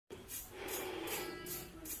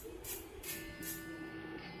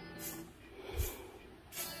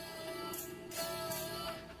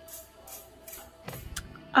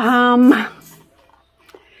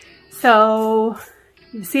So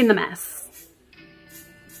you've seen the mess.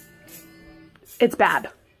 It's bad,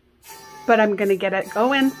 but I'm gonna get it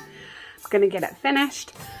going. I'm gonna get it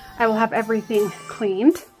finished. I will have everything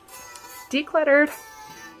cleaned, decluttered,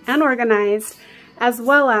 and organized, as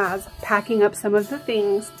well as packing up some of the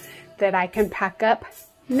things that I can pack up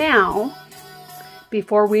now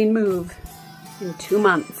before we move in 2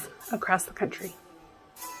 months across the country.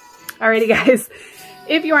 Alrighty guys,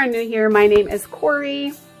 if you are new here, my name is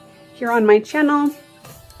Cori. Here on my channel,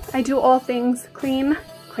 I do all things cleaning,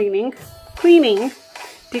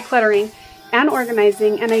 decluttering, and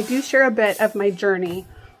organizing, and I do share a bit of my journey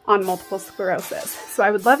on multiple sclerosis. So I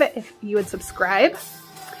would love it if you would subscribe,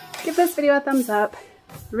 give this video a thumbs up,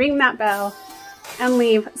 ring that bell, and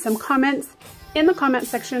leave some comments in the comment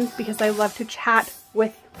section because I love to chat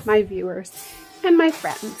with my viewers and my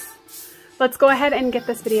friends. Let's go ahead and get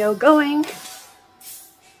this video going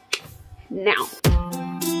now.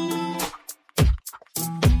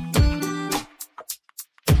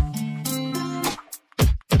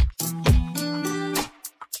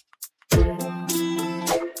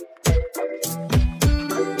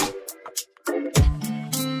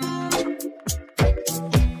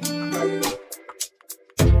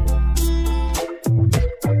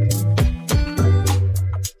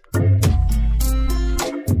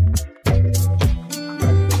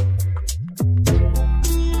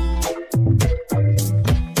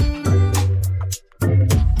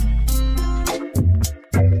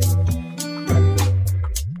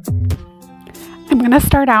 I'm going to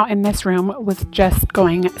start out in this room with just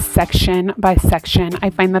going section by section. I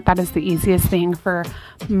find that that is the easiest thing for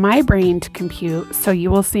my brain to compute. So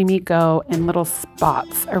you will see me go in little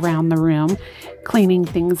spots around the room, cleaning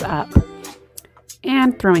things up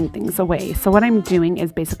and throwing things away. So what I'm doing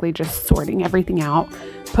is basically just sorting everything out,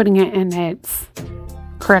 putting it in its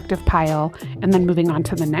corrective pile, and then moving on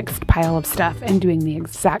to the next pile of stuff and doing the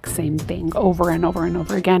exact same thing over and over and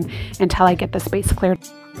over again until I get the space cleared.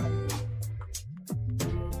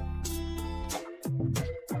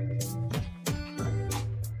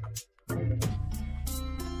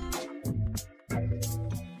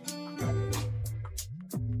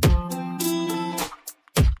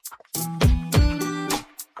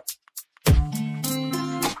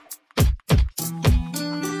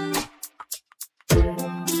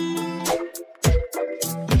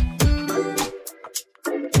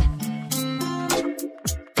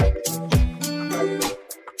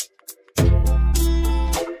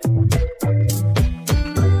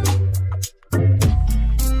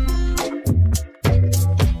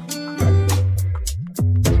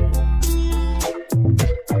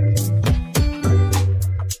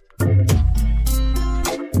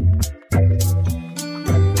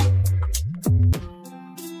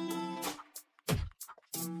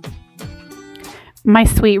 My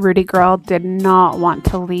sweet Rudy girl did not want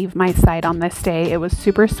to leave my side on this day. It was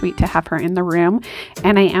super sweet to have her in the room,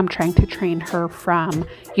 and I am trying to train her from,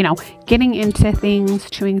 getting into things,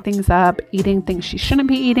 chewing things up, eating things she shouldn't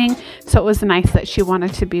be eating. So it was nice that she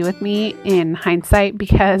wanted to be with me in hindsight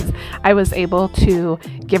because I was able to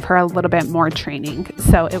give her a little bit more training.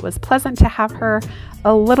 So it was pleasant to have her,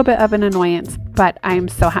 a little bit of an annoyance, but I'm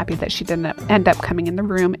so happy that she didn't end up coming in the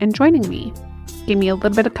room and joining me. Gave me a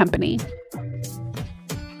little bit of company.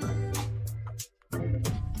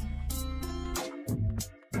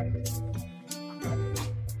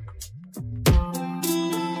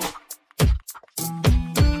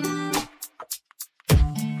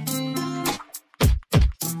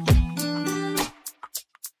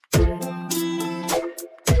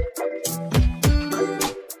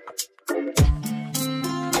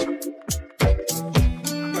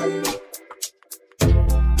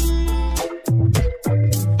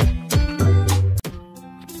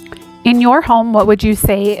 In your home, what would you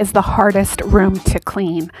say is the hardest room to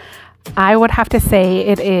clean? I would have to say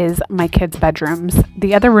it is my kids' bedrooms.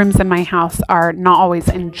 The other rooms in my house are not always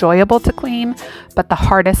enjoyable to clean, but the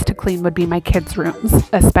hardest to clean would be my kids' rooms,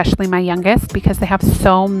 especially my youngest, because they have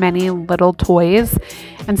so many little toys,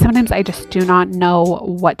 and sometimes I just do not know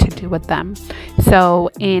what to do with them. So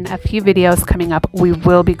in a few videos coming up, we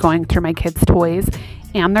will be going through my kids' toys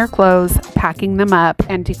and their clothes, packing them up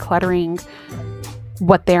and decluttering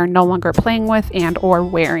what they're no longer playing with and or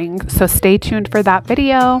wearing. So stay tuned for that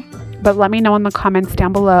video, but let me know in the comments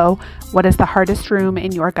down below, what is the hardest room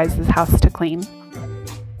in your guys' house to clean?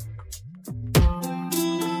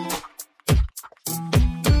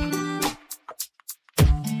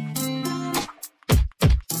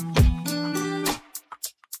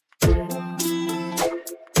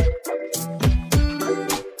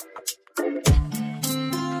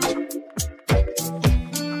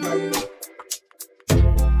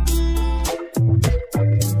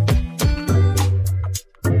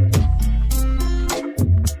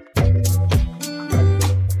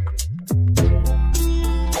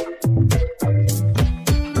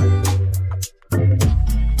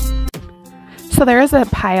 So there is a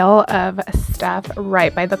pile of stuff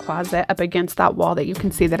right by the closet up against that wall that you can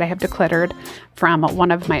see that I have decluttered from one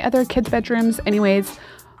of my other kids' bedrooms. Anyways,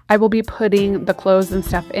 I will be putting the clothes and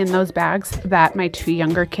stuff in those bags that my 2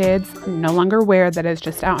 younger kids no longer wear, that is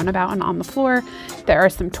just out and about and on the floor. There are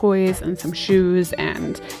some toys and some shoes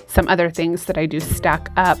and some other things that I do stack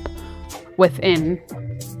up within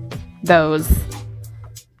those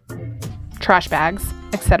trash bags,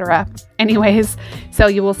 etc. Anyways, so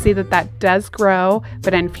you will see that that does grow,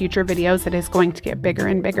 but in future videos it is going to get bigger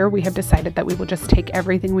and bigger. We have decided that we will just take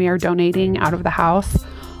everything we are donating out of the house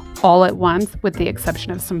all at once, with the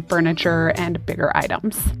exception of some furniture and bigger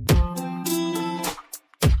items.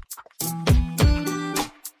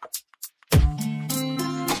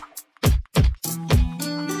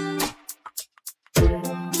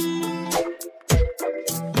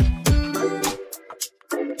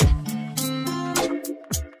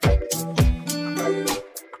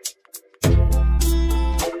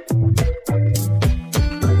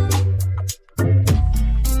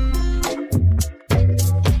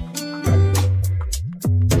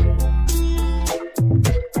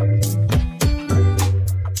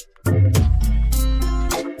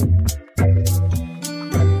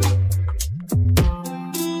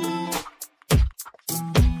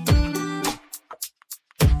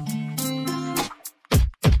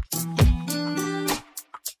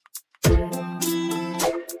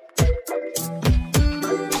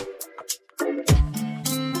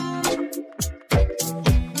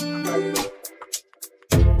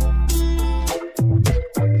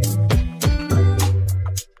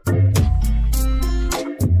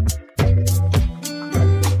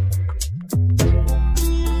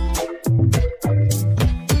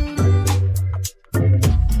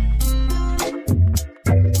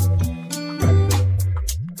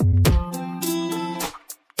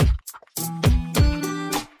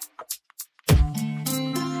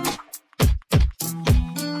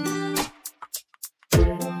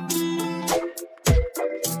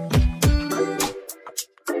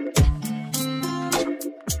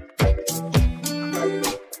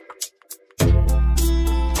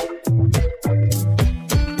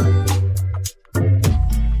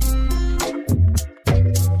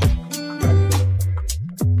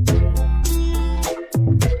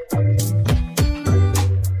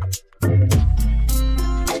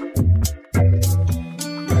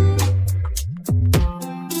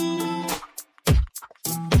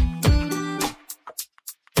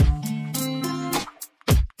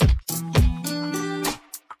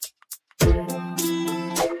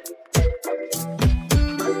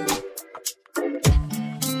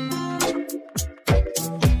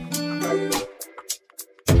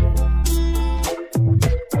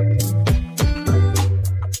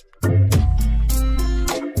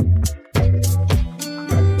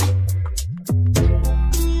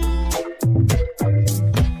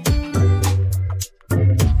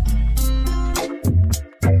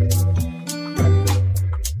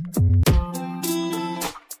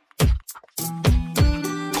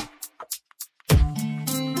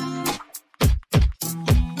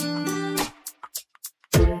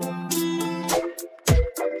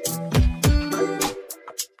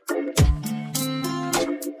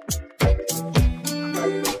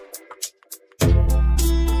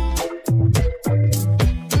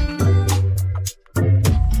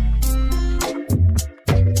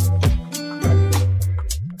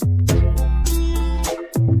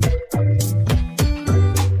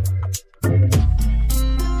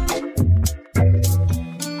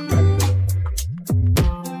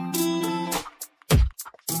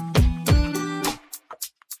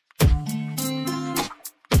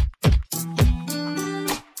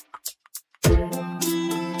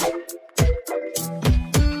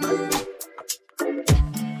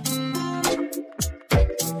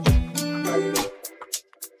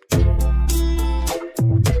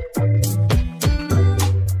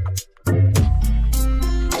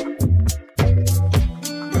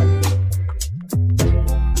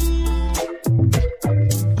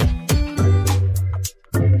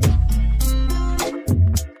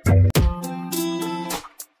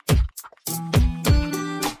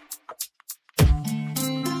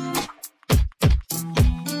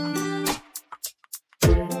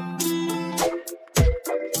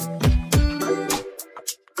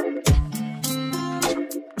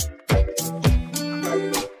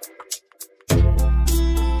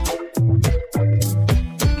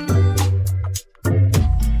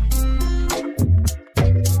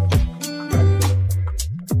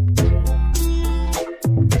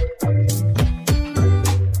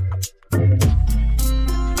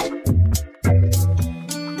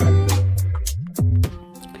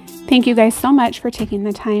 Thank you guys so much for taking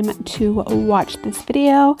the time to watch this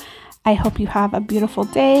video. I hope you have a beautiful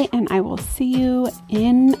day, and I will see you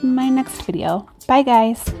in my next video. Bye,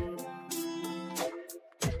 guys.